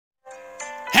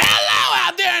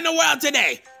the world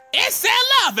today? It's Sad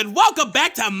Love, and welcome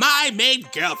back to My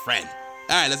Maid Girlfriend.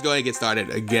 Alright, let's go ahead and get started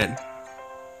again.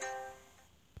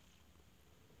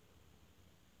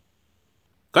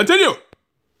 Continue!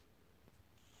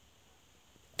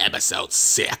 Episode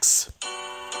 6.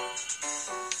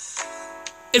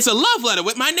 It's a love letter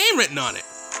with my name written on it.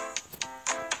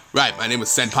 Right, my name is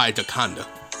Senpai Takanda.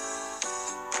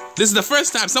 This is the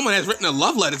first time someone has written a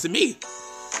love letter to me.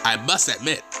 I must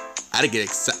admit,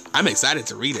 I'm excited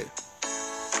to read it.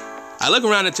 I look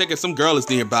around and check if some girl is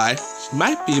nearby. She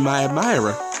might be my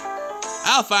admirer.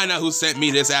 I'll find out who sent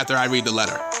me this after I read the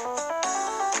letter.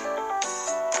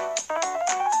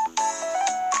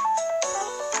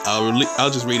 I'll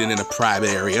just read it in a private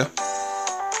area.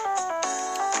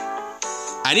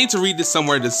 I need to read this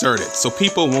somewhere deserted so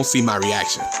people won't see my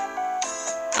reaction.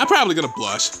 I'm probably gonna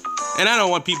blush, and I don't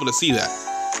want people to see that.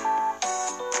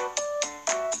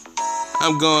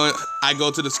 I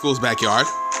go to the school's backyard,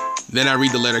 then I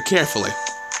read the letter carefully.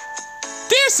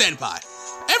 Dear Senpai,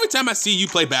 every time I see you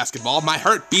play basketball, my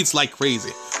heart beats like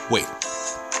crazy. Wait.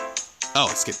 Oh,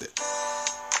 I skipped it.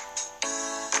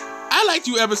 I liked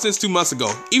you ever since 2 months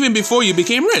ago, even before you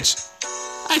became rich.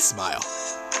 I smile.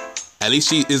 At least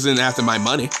she isn't after my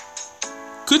money.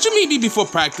 Could you meet me before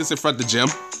practice in front of the gym?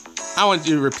 I want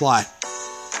you to reply.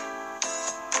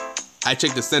 I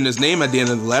check the sender's name at the end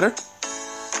of the letter.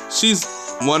 She's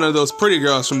one of those pretty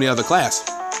girls from the other class.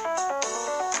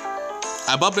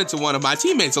 I bump into one of my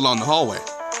teammates along the hallway.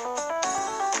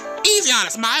 Easy on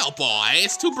a smile, boy.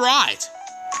 It's too bright.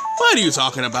 What are you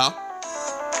talking about?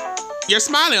 You're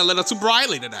smiling a little too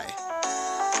brightly today.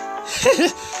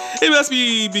 It must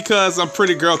be because some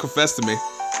pretty girl confessed to me.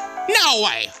 No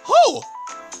way. Who?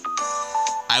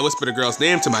 I whisper the girl's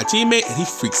name to my teammate and he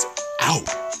freaks out.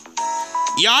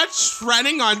 You're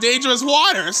treading on dangerous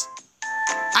waters.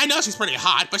 I know she's pretty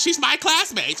hot, but she's my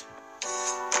classmate.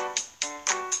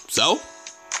 So?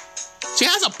 She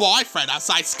has a boyfriend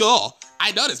outside school.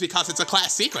 I know this because it's a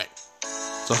class secret.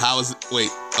 So how is it?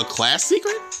 Wait, a class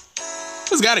secret?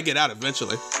 It's gotta get out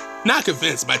eventually. Not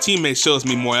convinced, my teammate shows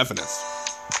me more evidence.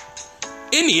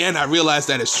 In the end, I realize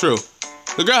that it's true.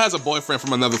 The girl has a boyfriend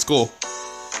from another school.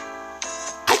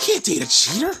 I can't date a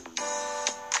cheater.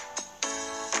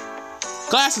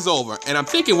 Class is over, and I'm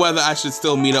thinking whether I should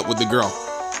still meet up with the girl.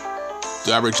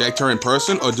 Do I reject her in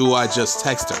person, or do I just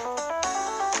text her?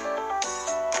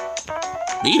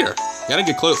 Meet her. Gotta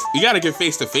get close. You gotta get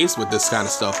face to face with this kind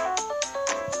of stuff.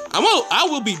 I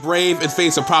will be brave and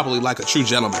face her properly like a true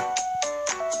gentleman.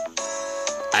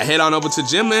 I head on over to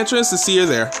gym entrance to see her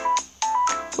there.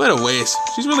 What a waste.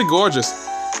 She's really gorgeous.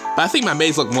 But I think my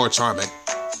maids look more charming.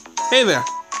 Hey there.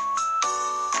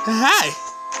 Hi.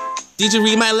 Did you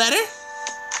read my letter?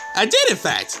 I did, in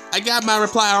fact. I got my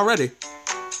reply already.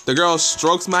 The girl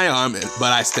strokes my arm,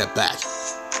 but I step back.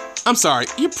 I'm sorry,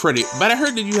 you're pretty, but I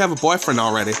heard that you have a boyfriend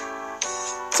already.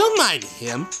 Don't mind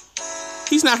him.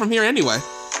 He's not from here anyway.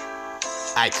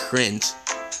 I cringe.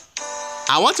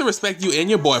 I want to respect you and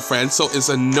your boyfriend, so it's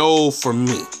a no for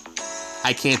me.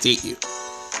 I can't date you.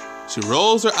 She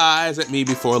rolls her eyes at me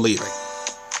before leaving.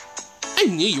 I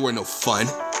knew you were no fun.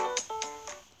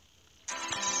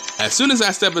 As soon as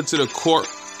I step into the court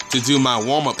to do my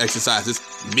warm-up exercises,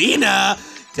 Mina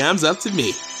comes up to me.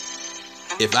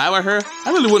 If I were her,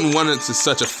 I really wouldn't want it to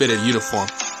such a fitted uniform.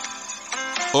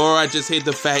 Or I just hate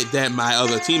the fact that my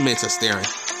other teammates are staring.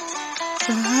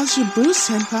 How's your bruise,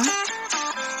 Senpai?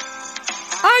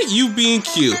 Aren't you being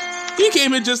cute? You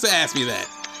came here just to ask me that.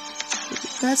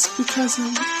 That's because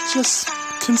I'm just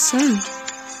concerned.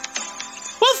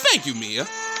 Well, thank you, Mina.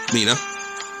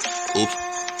 Oops.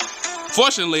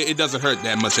 Fortunately, it doesn't hurt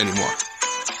that much anymore.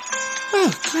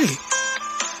 Oh, great.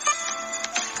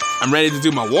 I'm ready to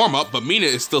do my warm-up, but Mina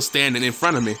is still standing in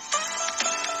front of me.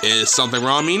 Is something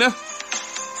wrong, Mina?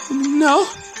 No,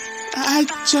 I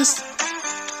just...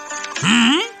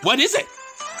 What is it?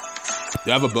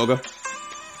 You have a booger?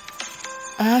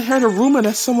 I heard a rumor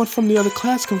that someone from the other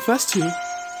class confessed to you.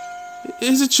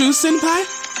 Is it true, Senpai?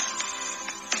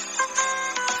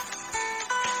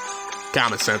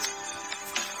 Common sense.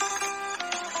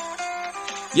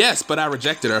 Yes, but I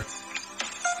rejected her.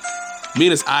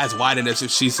 Mina's eyes widen as if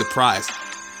she's surprised.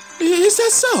 Is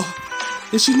that so?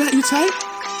 Is she not your type?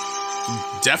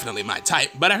 Definitely my type,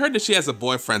 but I heard that she has a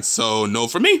boyfriend, so no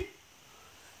for me.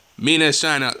 Mina is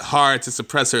trying hard to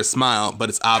suppress her smile, but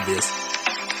it's obvious.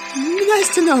 Nice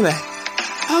to know that.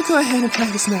 I'll go ahead and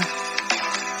practice now.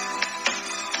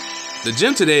 The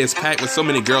gym today is packed with so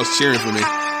many girls cheering for me.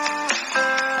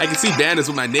 I can see banners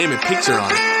with my name and picture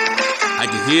on it. I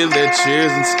can hear their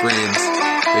cheers and screams.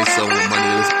 They so want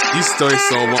money. These stories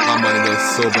so want my money though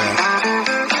so bad.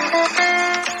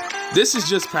 This is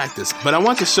just practice, but I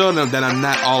want to show them that I'm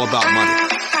not all about money.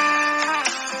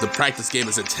 The practice game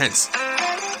is intense.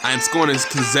 I am scoring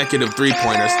consecutive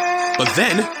three-pointers, but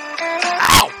then...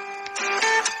 Ow!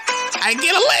 I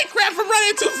get a leg cramp from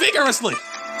running too vigorously.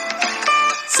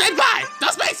 Senpai,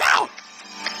 don't space out!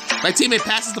 My teammate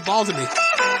passes the ball to me.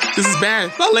 This is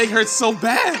bad. My leg hurts so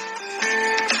bad.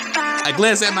 I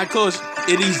glance at my coach,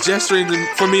 and he's gesturing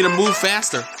for me to move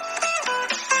faster.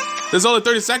 There's only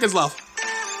 30 seconds left.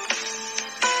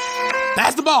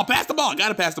 Pass the ball,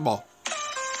 gotta pass the ball.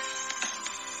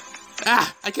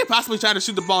 I can't possibly try to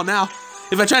shoot the ball now.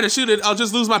 If I try to shoot it, I'll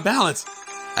just lose my balance.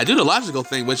 I do the logical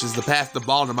thing, which is to pass the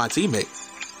ball to my teammate.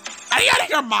 Are you out of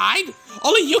your mind?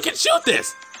 Only you can shoot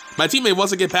this. My teammate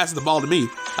wants to get past the ball to me.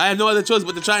 I have no other choice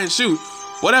but to try and shoot.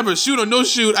 Whatever, shoot or no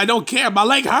shoot, I don't care. My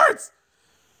leg hurts.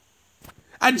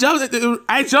 I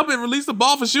jump and release the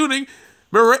ball for shooting.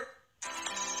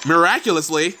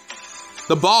 Miraculously,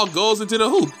 the ball goes into the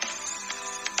hoop.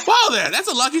 Wow there, that's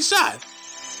a lucky shot.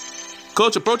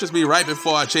 Coach approaches me right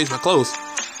before I change my clothes.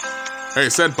 Hey,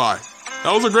 senpai,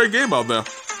 that was a great game out there.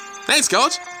 Thanks,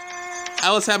 coach.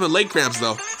 I was having leg cramps,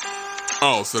 though.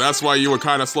 Oh, so that's why you were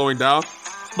kind of slowing down?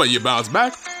 But you bounced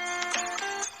back?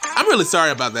 I'm really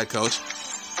sorry about that, coach.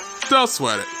 Don't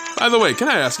sweat it. By the way, can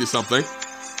I ask you something?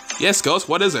 Yes, coach,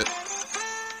 what is it?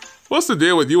 What's the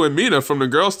deal with you and Mina from the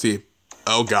girls' team?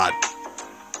 Oh, God.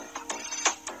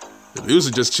 The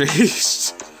music just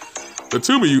changed. The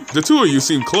two of you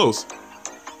seem close.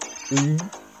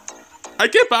 I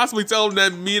can't possibly tell them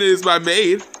that Mina is my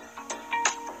maid.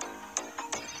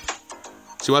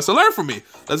 She wants to learn from me.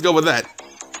 Let's go with that.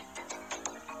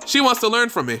 She wants to learn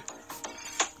from me.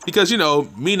 Because, you know,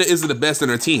 Mina isn't the best in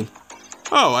her team.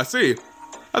 Oh, I see.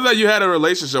 I thought you had a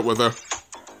relationship with her.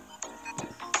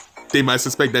 They might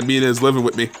suspect that Mina is living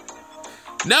with me.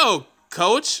 No,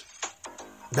 coach.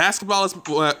 Basketball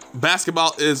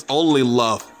is only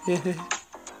love.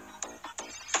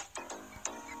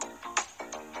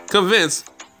 Convinced,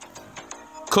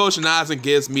 coach nods and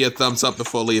gives me a thumbs up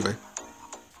before leaving.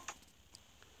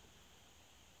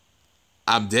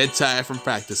 I'm dead tired from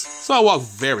practice, so I walk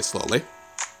very slowly.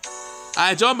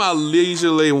 I enjoy my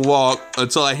leisurely walk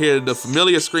until I hear the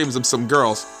familiar screams of some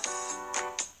girls.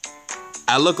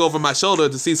 I look over my shoulder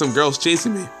to see some girls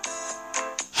chasing me.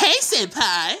 Hey,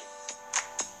 senpai!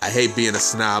 I hate being a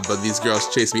snob, but these girls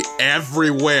chase me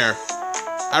everywhere.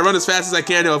 I run as fast as I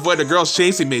can to avoid the girls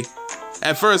chasing me.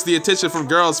 At first, the attention from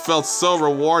girls felt so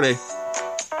rewarding.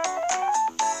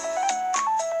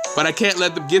 But I can't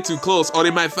let them get too close or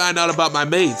they might find out about my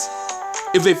maids.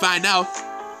 If they find out,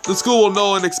 the school will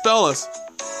know and expel us.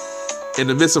 In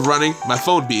the midst of running, my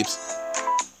phone beeps.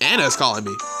 Anna is calling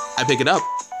me. I pick it up.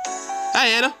 Hi,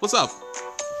 Anna. What's up?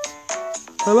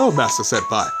 Hello, Master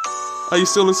Senpai. Are you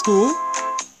still in school?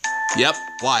 Yep.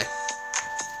 Why?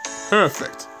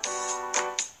 Perfect.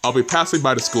 I'll be passing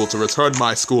by the school to return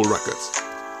my school records.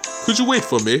 Could you wait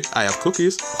for me? I have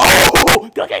cookies. Oh!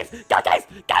 Cookies! Cookies!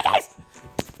 Cookies!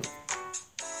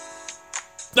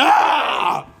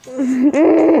 Ah! I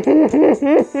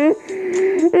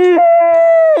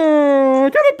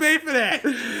gotta pay for that.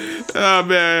 Oh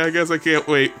man, I guess I can't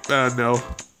wait. No.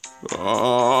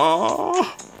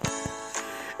 Oh.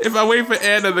 If I wait for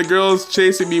Anna, the girls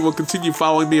chasing me will continue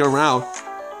following me around.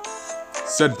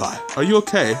 Senpai, are you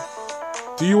okay?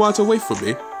 Do you want to wait for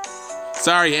me?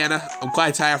 Sorry, Anna. I'm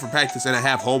quite tired from practice and I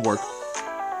have homework.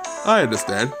 I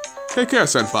understand. Take care,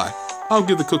 Senpai. I'll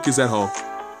give the cookies at home.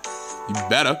 You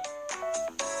better.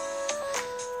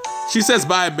 She says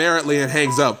bye merrily and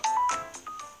hangs up.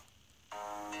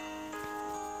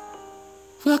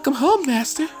 Welcome home,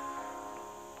 Master.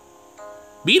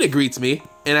 Mina greets me,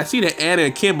 and I see that Anna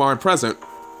and Kim aren't present.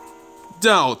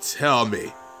 Don't tell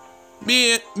me.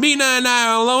 Mina and I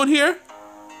are alone here?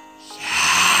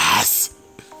 Yes!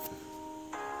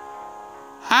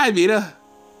 Hi, Mina.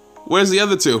 Where's the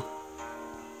other two?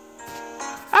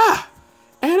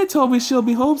 Anna told me she'll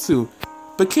be home soon,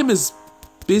 but Kim is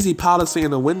busy polishing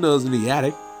the windows in the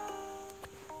attic.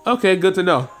 Okay, good to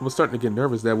know. I'm starting to get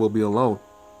nervous that we'll be alone.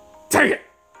 Dang it!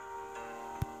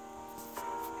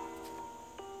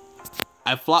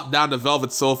 I flop down the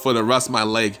velvet sofa to rest my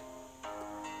leg.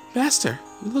 Master,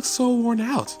 you look so worn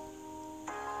out.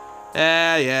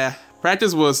 Yeah.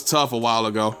 Practice was tough a while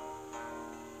ago.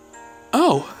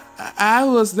 Oh, I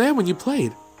was there when you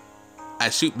played. I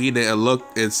shoot Mina and look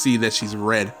and see that she's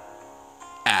red.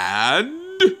 And?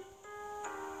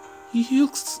 You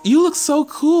look so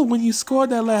cool when you scored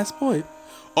that last point.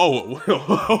 Oh,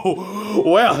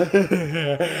 well.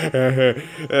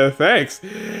 Thanks.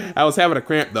 I was having a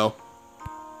cramp though.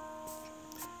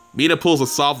 Mina pulls a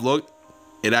soft look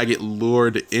and I get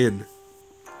lured in.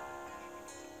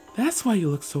 That's why you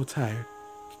look so tired.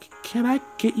 Can I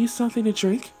get you something to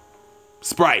drink?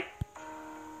 Sprite.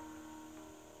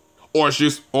 Orange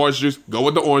juice, orange juice. Go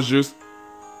with the orange juice.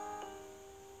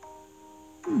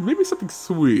 Maybe something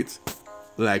sweet.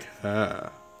 Like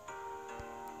her.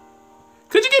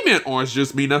 Could you give me an orange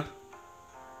juice, Mina?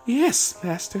 Yes,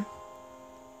 master.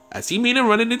 I see Mina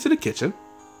running into the kitchen.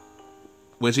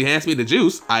 When she hands me the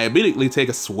juice, I immediately take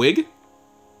a swig.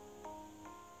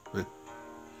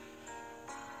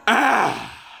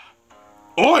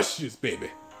 Orange juice, baby.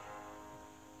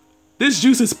 This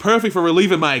juice is perfect for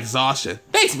relieving my exhaustion.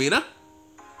 Thanks, Mina.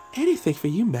 Anything for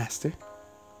you, master.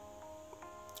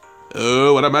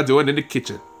 Oh, what am I doing in the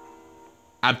kitchen?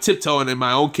 I'm tiptoeing in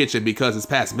my own kitchen because it's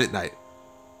past midnight.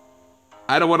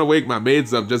 I don't want to wake my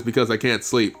maids up just because I can't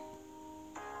sleep.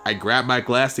 I grab my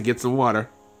glass to get some water.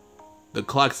 The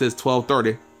clock says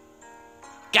 12:30.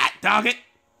 God dog it!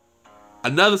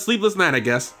 Another sleepless night, I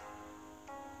guess.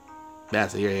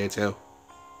 Master, you're here too.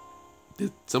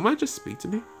 Did someone just speak to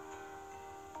me?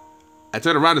 I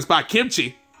turn around and spot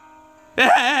Kimchi.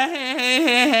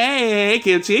 Hey,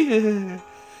 Kimchi.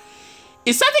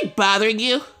 Is something bothering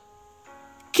you?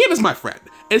 Kim is my friend,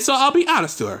 and so I'll be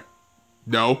honest to her.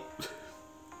 No.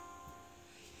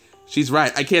 She's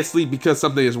right, I can't sleep because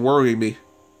something is worrying me.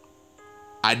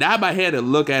 I nod my head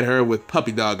and look at her with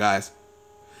puppy dog eyes.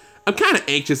 I'm kind of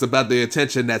anxious about the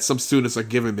attention that some students are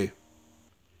giving me.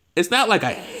 It's not like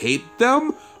I hate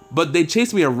them, but they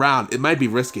chase me around. It might be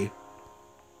risky.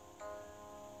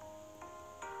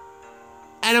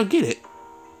 I don't get it.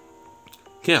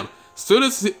 Kim,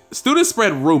 students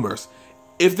spread rumors.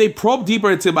 If they probe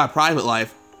deeper into my private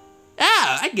life...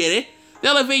 Ah, I get it.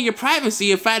 They'll invade your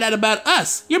privacy and find out about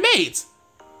us, your maids.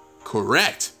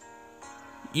 Correct.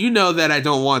 You know that I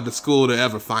don't want the school to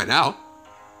ever find out.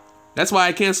 That's why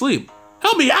I can't sleep.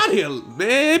 Help me out here,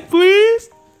 man, please.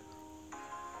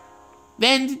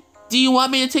 Then, do you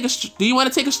want to take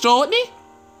a stroll with me?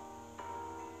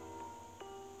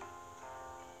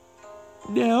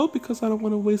 No, because I don't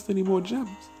want to waste any more gems.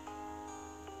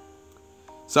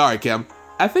 Sorry, Kim.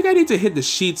 I think I need to hit the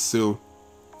sheets soon.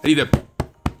 I need to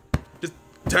just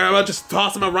turn them up, just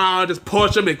toss them around, just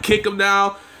push them and kick them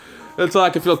down until I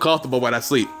can feel comfortable when I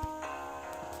sleep.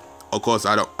 Of course,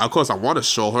 I want to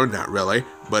show her, not really,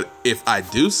 but if I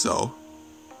do so,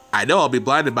 I know I'll be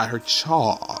blinded by her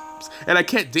charms, and I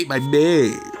can't date my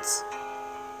maids.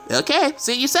 Okay,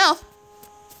 see it yourself.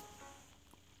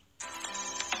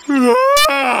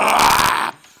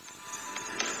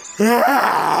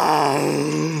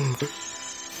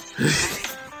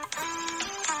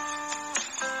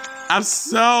 I'm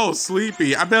so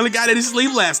sleepy. I barely got any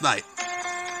sleep last night.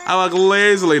 I walk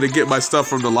lazily to get my stuff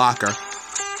from the locker.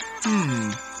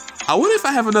 I wonder if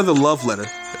I have another love letter.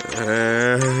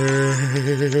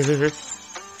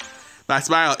 My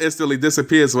smile instantly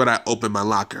disappears when I open my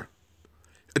locker.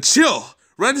 A chill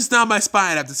runs down my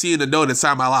spine after seeing the note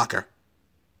inside my locker.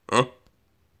 Huh?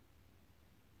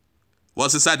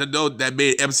 What's inside the note that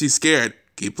made MC scared?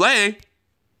 Keep playing.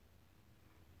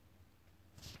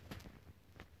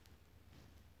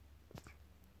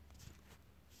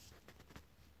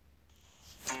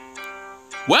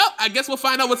 Well, I guess we'll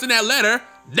find out what's in that letter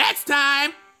next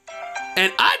time.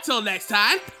 And until next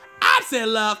time, I'm Said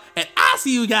Love, and I'll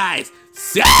see you guys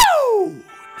soon.